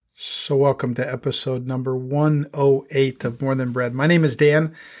So welcome to episode number 108 of More Than Bread. My name is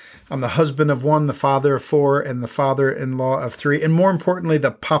Dan. I'm the husband of one, the father of four, and the father-in-law of three, and more importantly,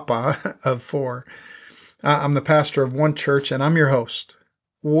 the papa of four. I'm the pastor of one church, and I'm your host.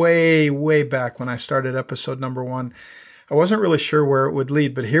 Way back when I started episode number 1, I wasn't really sure where it would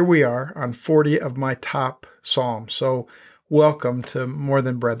lead, but here we are on 40 of my top psalms. So welcome to More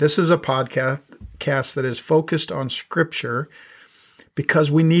Than Bread. This is a podcast that is focused on Scripture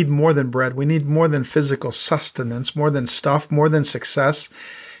because we need more than bread. We need more than physical sustenance, more than stuff, more than success,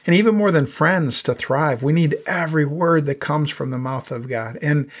 and even more than friends to thrive. We need every word that comes from the mouth of God.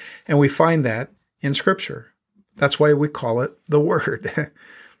 And we find that in Scripture. That's why we call it the Word.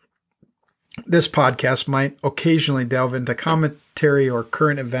 This podcast might occasionally delve into commentary or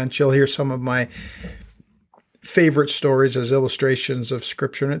current events. You'll hear some of my favorite stories as illustrations of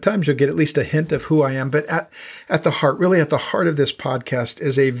Scripture. And at times you'll get at least a hint of who I am. But at the heart, really at the heart of this podcast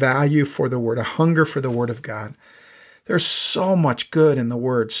is a value for the Word, a hunger for the Word of God. There's so much good in the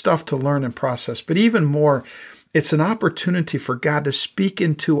Word, stuff to learn and process. But even more, it's an opportunity for God to speak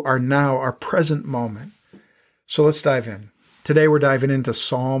into our now, our present moment. So let's dive in. Today we're diving into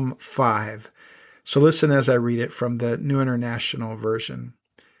Psalm 5. So listen as I read it from the New International Version.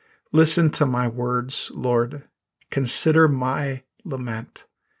 Listen to my words, Lord. Consider my lament.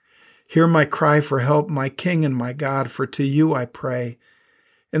 Hear my cry for help, my King and my God, for to you I pray.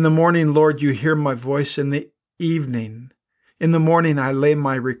 In the morning, Lord, you hear my voice. In the evening, in the morning, I lay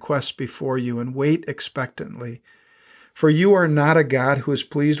my requests before you and wait expectantly. For you are not a God who is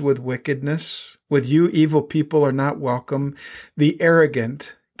pleased with wickedness. With you, evil people are not welcome. The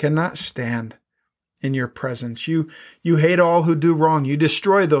arrogant cannot stand in your presence. You hate all who do wrong. You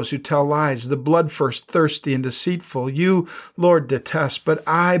destroy those who tell lies. The bloodthirsty and deceitful, you, Lord, detest. But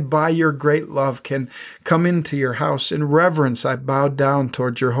I, by your great love, can come into your house. In reverence, I bow down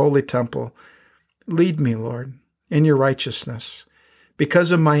towards your holy temple. Lead me, Lord, in your righteousness. Because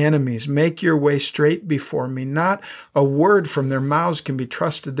of my enemies, make your way straight before me. Not a word from their mouths can be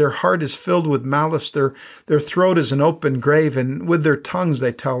trusted. Their heart is filled with malice. Their throat is an open grave, and with their tongues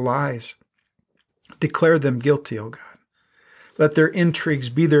they tell lies. Declare them guilty, O God. Let their intrigues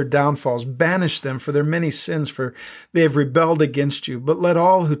be their downfalls. Banish them for their many sins, for they have rebelled against you. But let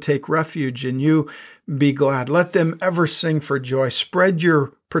all who take refuge in you be glad. Let them ever sing for joy. Spread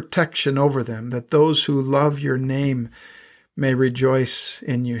your protection over them, that those who love your name may rejoice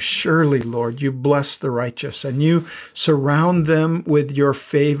in you. Surely, Lord, you bless the righteous, and you surround them with your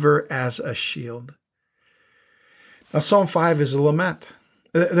favor as a shield. Now, Psalm 5 is a lament.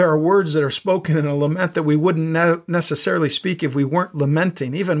 There are words that are spoken in a lament that we wouldn't necessarily speak if we weren't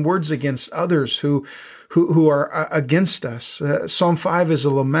lamenting, even words against others who are against us. Psalm 5 is a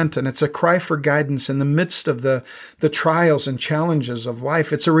lament, and it's a cry for guidance in the midst of the trials and challenges of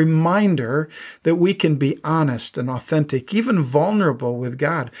life. It's a reminder that we can be honest and authentic, even vulnerable with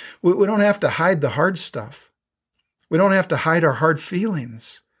God. We don't have to hide the hard stuff. We don't have to hide our hard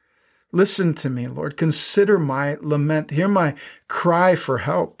feelings. Listen to me, Lord. Consider my lament. Hear my cry for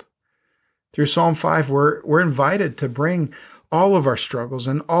help. Through Psalm 5, we're invited to bring all of our struggles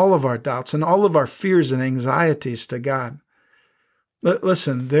and all of our doubts and all of our fears and anxieties to God.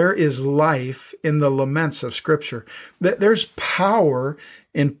 Listen, there is life in the laments of Scripture. There's power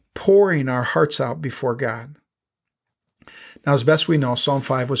in pouring our hearts out before God. Now, as best we know, Psalm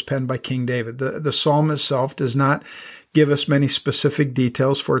 5 was penned by King David. The psalm itself does not give us many specific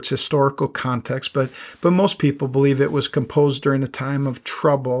details for its historical context, but most people believe it was composed during a time of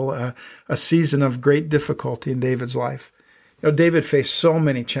trouble, a season of great difficulty in David's life. You know, David faced so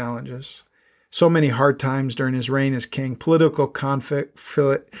many challenges, so many hard times during his reign as king, political conflicts,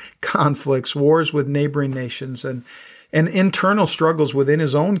 wars with neighboring nations, and internal struggles within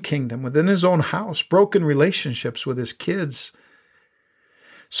his own kingdom, within his own house, broken relationships with his kids.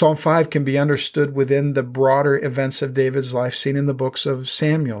 Psalm 5 can be understood within the broader events of David's life seen in the books of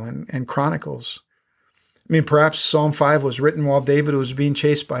Samuel and Chronicles. I mean, perhaps Psalm 5 was written while David was being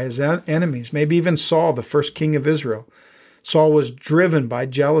chased by his enemies, maybe even Saul, the first king of Israel. Saul was driven by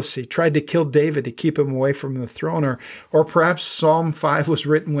jealousy, tried to kill David to keep him away from the throne. Or perhaps Psalm 5 was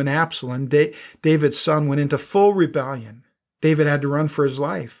written when Absalom, David's son, went into full rebellion. David had to run for his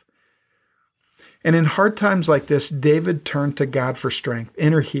life. And in hard times like this, David turned to God for strength,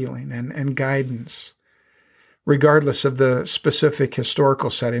 inner healing, and guidance. Regardless of the specific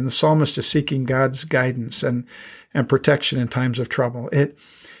historical setting, the psalmist is seeking God's guidance and protection in times of trouble.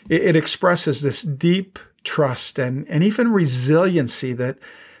 It expresses this deep trust and even resiliency that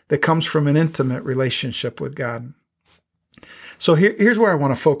comes from an intimate relationship with God. So here's where I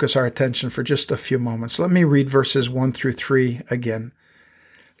want to focus our attention for just a few moments. Let me read verses 1 through 3 again.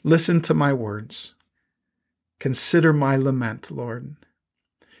 Listen to my words. Consider my lament, Lord.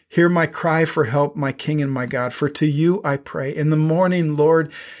 Hear my cry for help, my King and my God, for to you I pray. In the morning,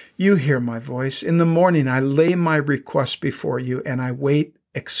 Lord, you hear my voice. In the morning, I lay my request before you, and I wait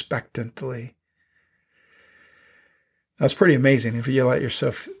expectantly. That's pretty amazing if you let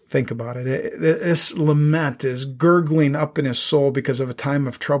yourself think about it. This lament is gurgling up in his soul because of a time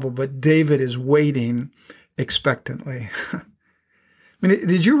of trouble, but David is waiting expectantly. I mean,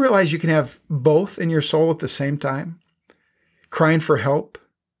 did you realize you can have both in your soul at the same time? Crying for help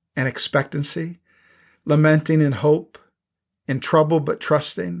and expectancy, lamenting in hope, in trouble but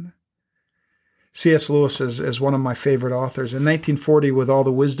trusting. C.S. Lewis is one of my favorite authors. In 1940, with all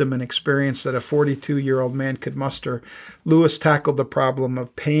the wisdom and experience that a 42-year-old man could muster, Lewis tackled the problem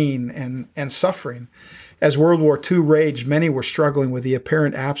of pain and suffering. As World War II raged, many were struggling with the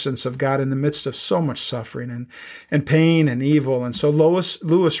apparent absence of God in the midst of so much suffering and pain and evil. And so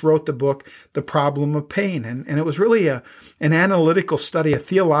Lewis wrote the book, The Problem of Pain. And it was really an analytical study, a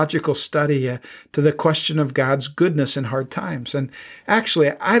theological study to the question of God's goodness in hard times. And actually,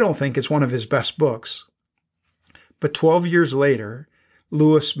 I don't think it's one of his best books. But 12 years later,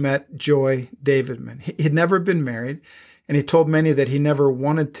 Lewis met Joy Davidman. He'd never been married, and he told many that he never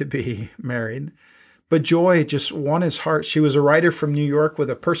wanted to be married. But Joy just won his heart. She was a writer from New York with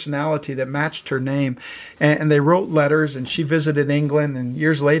a personality that matched her name. And they wrote letters, and she visited England, and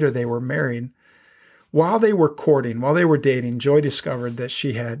years later they were married. While they were courting, while they were dating, Joy discovered that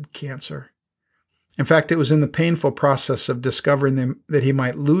she had cancer. In fact, it was in the painful process of discovering that he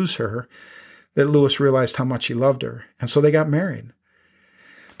might lose her that Lewis realized how much he loved her. And so they got married.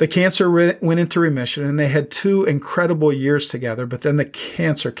 The cancer went into remission, and they had 2 incredible years together, but then the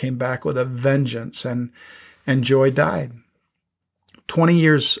cancer came back with a vengeance, and Joy died. 20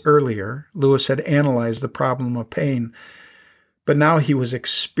 years earlier, Lewis had analyzed the problem of pain, but now he was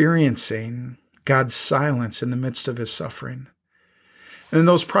experiencing God's silence in the midst of his suffering. And in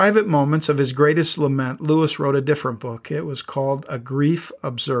those private moments of his greatest lament, Lewis wrote a different book. It was called A Grief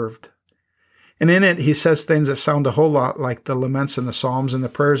Observed. And in it, he says things that sound a whole lot like the laments and the Psalms and the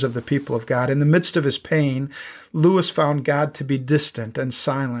prayers of the people of God. In the midst of his pain, Lewis found God to be distant and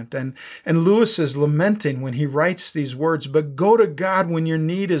silent. And Lewis is lamenting when he writes these words, but go to God when your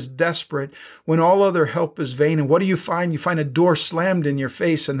need is desperate, when all other help is vain. And what do you find? You find a door slammed in your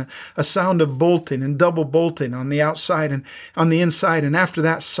face and a sound of bolting and double bolting on the outside and on the inside. And after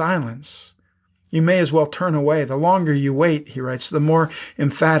that, silence. You may as well turn away. The longer you wait, he writes, the more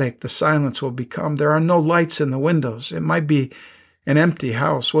emphatic the silence will become. There are no lights in the windows. It might be an empty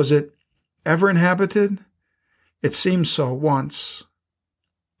house. Was it ever inhabited? It seemed so once.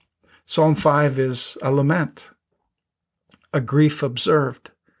 Psalm 5 is a lament, a grief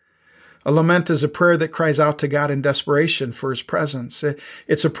observed. A lament is a prayer that cries out to God in desperation for his presence.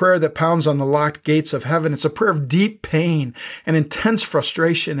 It's a prayer that pounds on the locked gates of heaven. It's a prayer of deep pain and intense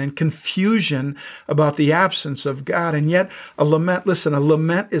frustration and confusion about the absence of God. And yet a lament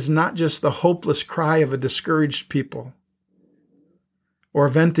is not just the hopeless cry of a discouraged people or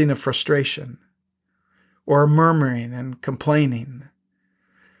a venting of frustration or a murmuring and complaining.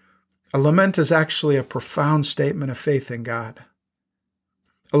 A lament is actually a profound statement of faith in God.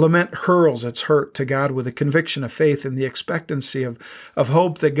 A lament hurls its hurt to God with a conviction of faith and the expectancy of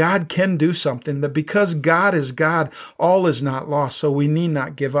hope that God can do something, that because God is God, all is not lost, so we need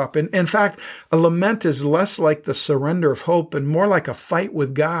not give up. And in fact, a lament is less like the surrender of hope and more like a fight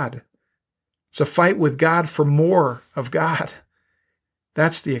with God. It's a fight with God for more of God.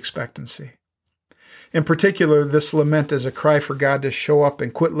 That's the expectancy. In particular, this lament is a cry for God to show up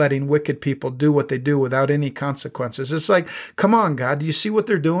and quit letting wicked people do what they do without any consequences. It's like, come on, God, do you see what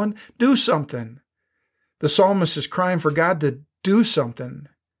they're doing? Do something. The psalmist is crying for God to do something.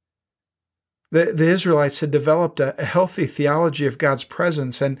 The Israelites had developed a healthy theology of God's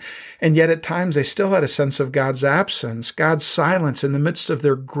presence, and yet at times they still had a sense of God's absence, God's silence in the midst of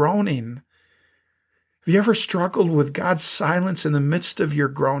their groaning. Have you ever struggled with God's silence in the midst of your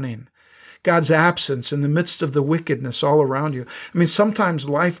groaning? God's absence in the midst of the wickedness all around you. I mean, sometimes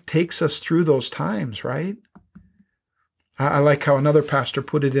life takes us through those times, right? I like how another pastor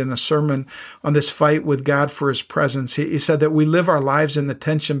put it in a sermon on this fight with God for his presence. He said that we live our lives in the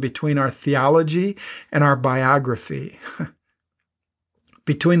tension between our theology and our biography.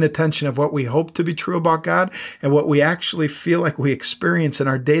 Between the tension of what we hope to be true about God and what we actually feel like we experience in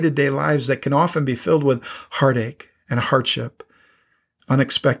our day-to-day lives that can often be filled with heartache and hardship,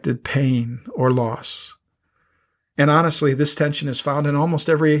 unexpected pain or loss. And honestly, this tension is found in almost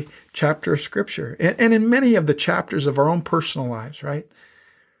every chapter of Scripture and in many of the chapters of our own personal lives, right?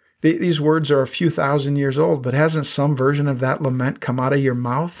 These words are a few thousand years old, but hasn't some version of that lament come out of your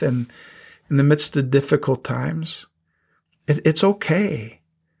mouth in the midst of difficult times? It's okay.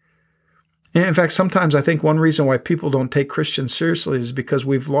 And in fact, sometimes I think one reason why people don't take Christians seriously is because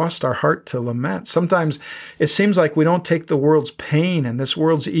we've lost our heart to lament. Sometimes it seems like we don't take the world's pain and this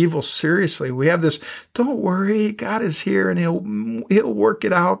world's evil seriously. We have this, don't worry, God is here and he'll work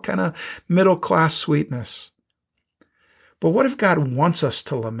it out kind of middle class sweetness. But what if God wants us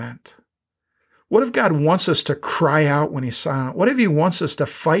to lament? What if God wants us to cry out when he's silent? What if he wants us to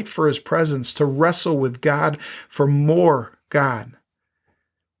fight for his presence, to wrestle with God for more God?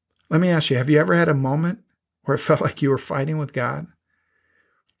 Let me ask you, have you ever had a moment where it felt like you were fighting with God?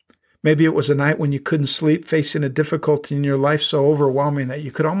 Maybe it was a night when you couldn't sleep, facing a difficulty in your life so overwhelming that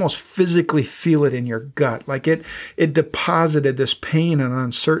you could almost physically feel it in your gut. Like it deposited this pain and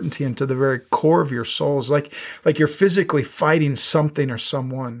uncertainty into the very core of your souls, like you're physically fighting something or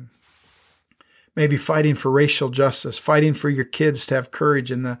someone. Maybe fighting for racial justice, fighting for your kids to have courage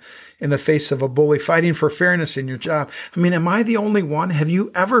in the face of a bully, fighting for fairness in your job. I mean, am I the only one? Have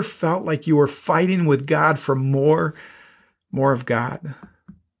you ever felt like you were fighting with God for more of God?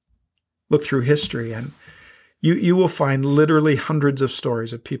 Look through history and you will find literally hundreds of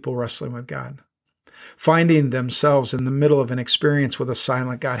stories of people wrestling with God, finding themselves in the middle of an experience with a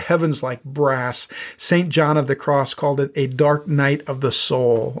silent God. Heavens like brass. St. John of the Cross called it a dark night of the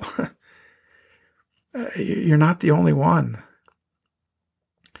soul. You're not the only one.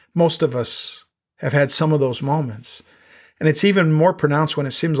 Most of us have had some of those moments. And it's even more pronounced when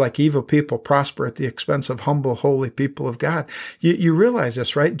it seems like evil people prosper at the expense of humble, holy people of God. You realize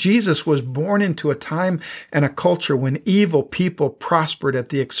this, right? Jesus was born into a time and a culture when evil people prospered at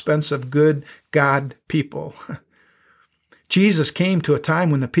the expense of good God people. Jesus came to a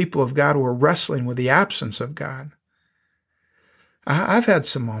time when the people of God were wrestling with the absence of God. I've had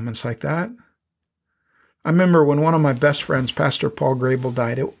some moments like that. I remember when one of my best friends, Pastor Paul Grable,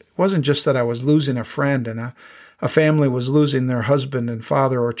 died. It wasn't just that I was losing a friend and a family was losing their husband and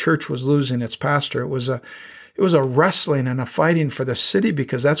father, or a church was losing its pastor. It was a wrestling and a fighting for the city,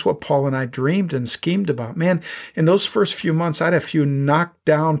 because that's what Paul and I dreamed and schemed about. Man, in those first few months, I had a few knocked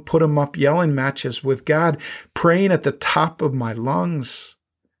down, put 'em up yelling matches with God, praying at the top of my lungs.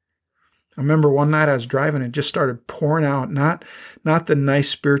 I remember one night I was driving and it just started pouring out, not the nice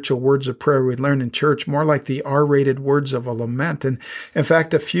spiritual words of prayer we'd learned in church, more like the R-rated words of a lament. And in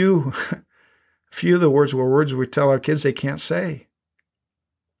fact, a few of the words were words we tell our kids they can't say.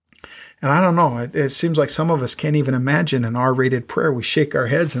 And I don't know, it seems like some of us can't even imagine an R-rated prayer. We shake our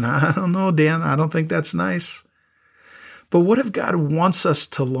heads and I don't know, Dan, I don't think that's nice. But what if God wants us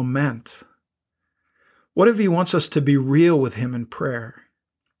to lament? What if he wants us to be real with him in prayer?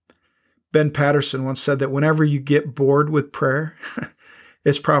 Ben Patterson once said that whenever you get bored with prayer,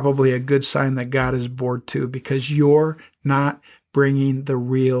 it's probably a good sign that God is bored too, because you're not bringing the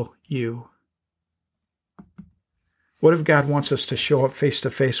real you. What if God wants us to show up face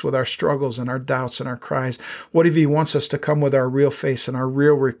to face with our struggles and our doubts and our cries? What if he wants us to come with our real face and our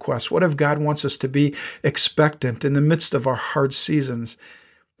real requests? What if God wants us to be expectant in the midst of our hard seasons?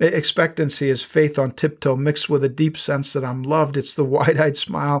 Expectancy is faith on tiptoe mixed with a deep sense that I'm loved. It's the wide-eyed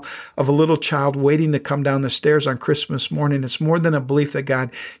smile of a little child waiting to come down the stairs on Christmas morning. It's more than a belief that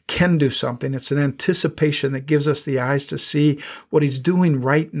God can do something. It's an anticipation that gives us the eyes to see what he's doing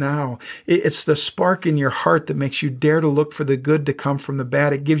right now. It's the spark in your heart that makes you dare to look for the good to come from the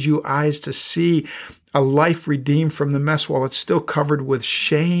bad. It gives you eyes to see a life redeemed from the mess while it's still covered with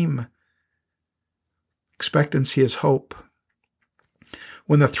shame. Expectancy is hope.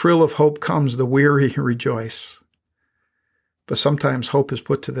 When the thrill of hope comes, the weary rejoice. But sometimes hope is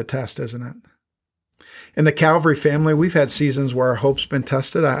put to the test, isn't it? In the Calvary family, we've had seasons where our hope's been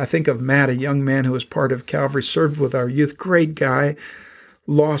tested. I think of Matt, a young man who was part of Calvary, served with our youth, great guy,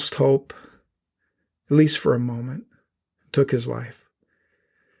 lost hope, at least for a moment, took his life.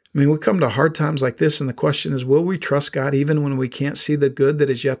 I mean, we come to hard times like this, and the question is, will we trust God even when we can't see the good that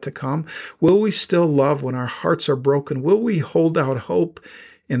is yet to come? Will we still love when our hearts are broken? Will we hold out hope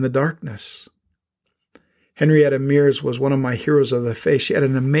in the darkness? Henrietta Mears was one of my heroes of the faith. She had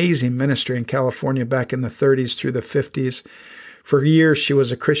an amazing ministry in California back in the 30s through the 50s. For years, she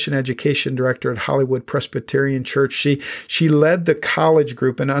was a Christian education director at Hollywood Presbyterian Church. She led the college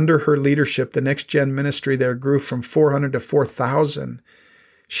group, and under her leadership, the Next Gen ministry there grew from 400 to 4,000.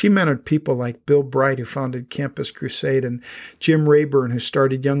 She mentored people like Bill Bright, who founded Campus Crusade, and Jim Rayburn, who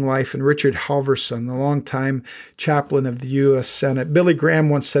started Young Life, and Richard Halverson, the longtime chaplain of the U.S. Senate. Billy Graham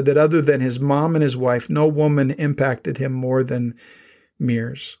once said that other than his mom and his wife, no woman impacted him more than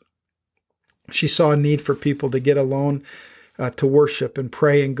Mears. She saw a need for people to get alone, to worship and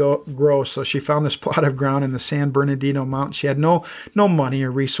pray and grow. So she found this plot of ground in the San Bernardino Mountain. She had no money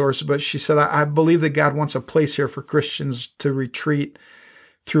or resources, but she said, I believe that God wants a place here for Christians to retreat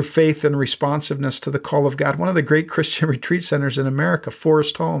through faith and responsiveness to the call of God. One of the great Christian retreat centers in America,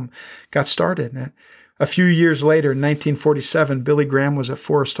 Forest Home, got started. A few years later, in 1947, Billy Graham was at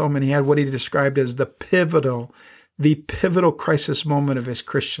Forest Home, and he had what he described as the pivotal crisis moment of his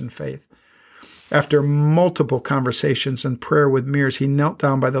Christian faith. After multiple conversations and prayer with mirrors, he knelt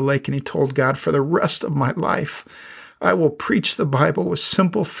down by the lake and he told God, for the rest of my life, I will preach the Bible with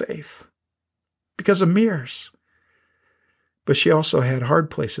simple faith because of mirrors. But she also had hard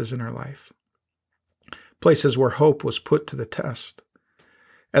places in her life, places where hope was put to the test.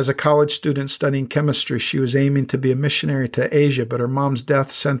 As a college student studying chemistry, she was aiming to be a missionary to Asia, but her mom's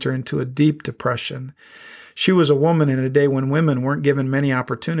death sent her into a deep depression. She was a woman in a day when women weren't given many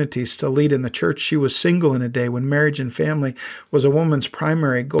opportunities to lead in the church. She was single in a day when marriage and family was a woman's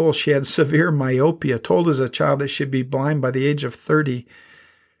primary goal. She had severe myopia, told as a child that she'd be blind by the age of 30.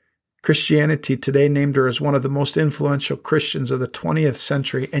 Christianity today named her as one of the most influential Christians of the 20th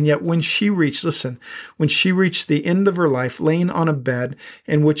century. And yet when she reached the end of her life, laying on a bed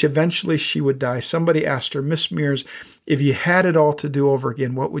in which eventually she would die, somebody asked her, Miss Mears, if you had it all to do over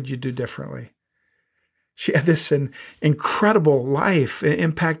again, what would you do differently? She had this incredible life. It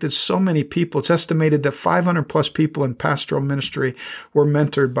impacted so many people. It's estimated that 500 plus people in pastoral ministry were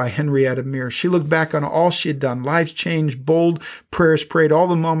mentored by Henrietta Mears. She looked back on all she had done, lives changed, bold prayers prayed, all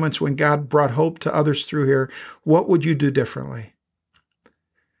the moments when God brought hope to others through her. What would you do differently?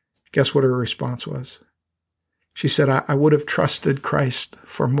 Guess what her response was? She said, I would have trusted Christ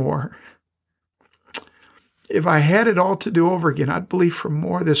for more. If I had it all to do over again, I'd believe for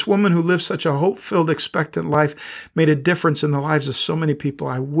more. This woman who lived such a hope-filled, expectant life made a difference in the lives of so many people.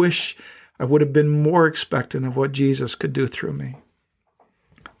 I wish I would have been more expectant of what Jesus could do through me.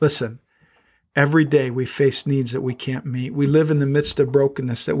 Listen, every day we face needs that we can't meet. We live in the midst of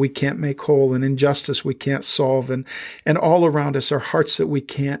brokenness that we can't make whole and injustice we can't solve, and all around us are hearts that we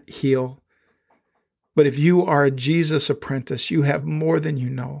can't heal. But if you are a Jesus apprentice, you have more than you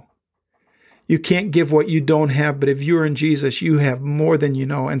know. You can't give what you don't have, but if you're in Jesus, you have more than you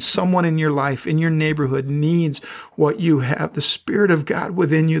know. And someone in your life, in your neighborhood, needs what you have. The Spirit of God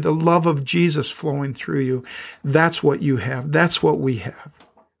within you, the love of Jesus flowing through you. That's what you have. That's what we have.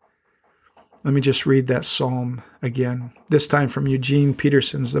 Let me just read that psalm again, this time from Eugene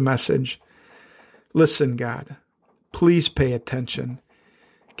Peterson's The Message. Listen, God, please pay attention.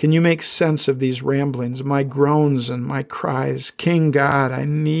 Can you make sense of these ramblings, my groans and my cries? King God, I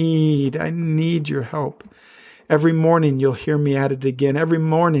need your help. Every morning you'll hear me at it again. Every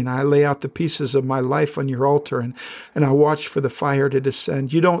morning I lay out the pieces of my life on your altar and I watch for the fire to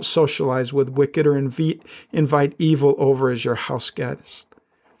descend. You don't socialize with wicked or invite evil over as your house guest.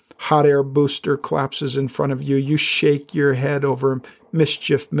 Hot air booster collapses in front of you. You shake your head over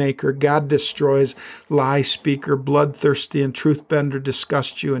mischief maker. God destroys lie speaker, bloodthirsty and truth bender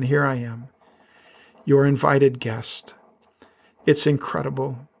disgust you. And here I am, your invited guest. It's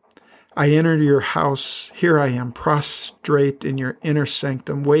incredible. I enter your house. Here I am, prostrate in your inner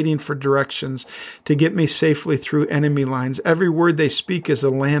sanctum, waiting for directions to get me safely through enemy lines. Every word they speak is a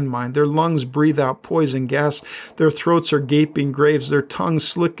landmine. Their lungs breathe out poison gas. Their throats are gaping graves. Their tongues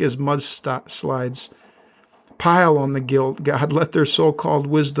slick as mudslides. Pile on the guilt, God. Let their so-called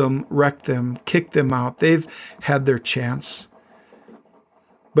wisdom wreck them, kick them out. They've had their chance.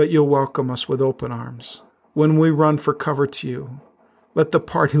 But you'll welcome us with open arms when we run for cover to you. Let the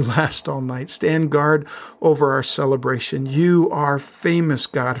party last all night. Stand guard over our celebration. You are famous,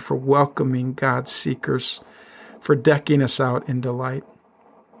 God, for welcoming God's seekers, for decking us out in delight.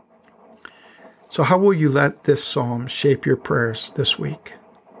 So how will you let this psalm shape your prayers this week?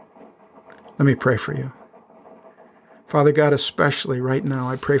 Let me pray for you. Father God, especially right now,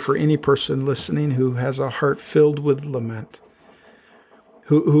 I pray for any person listening who has a heart filled with lament,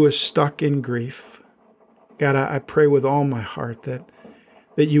 who is stuck in grief. God, I pray with all my heart that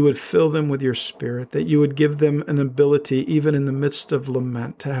you would fill them with your Spirit, that you would give them an ability, even in the midst of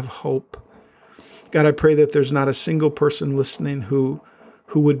lament, to have hope. God, I pray that there's not a single person listening who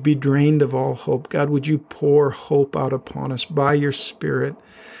would be drained of all hope. God, would you pour hope out upon us by your Spirit?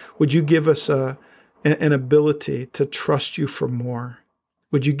 Would you give us an ability to trust you for more?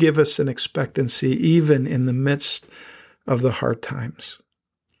 Would you give us an expectancy even in the midst of the hard times?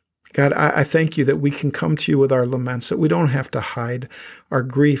 God, I thank you that we can come to you with our laments, that we don't have to hide our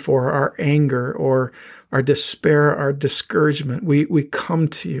grief or our anger or our despair, our discouragement. We come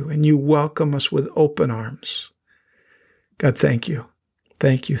to you and you welcome us with open arms. God, thank you.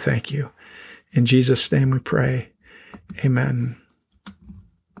 Thank you. Thank you. In Jesus' name we pray. Amen.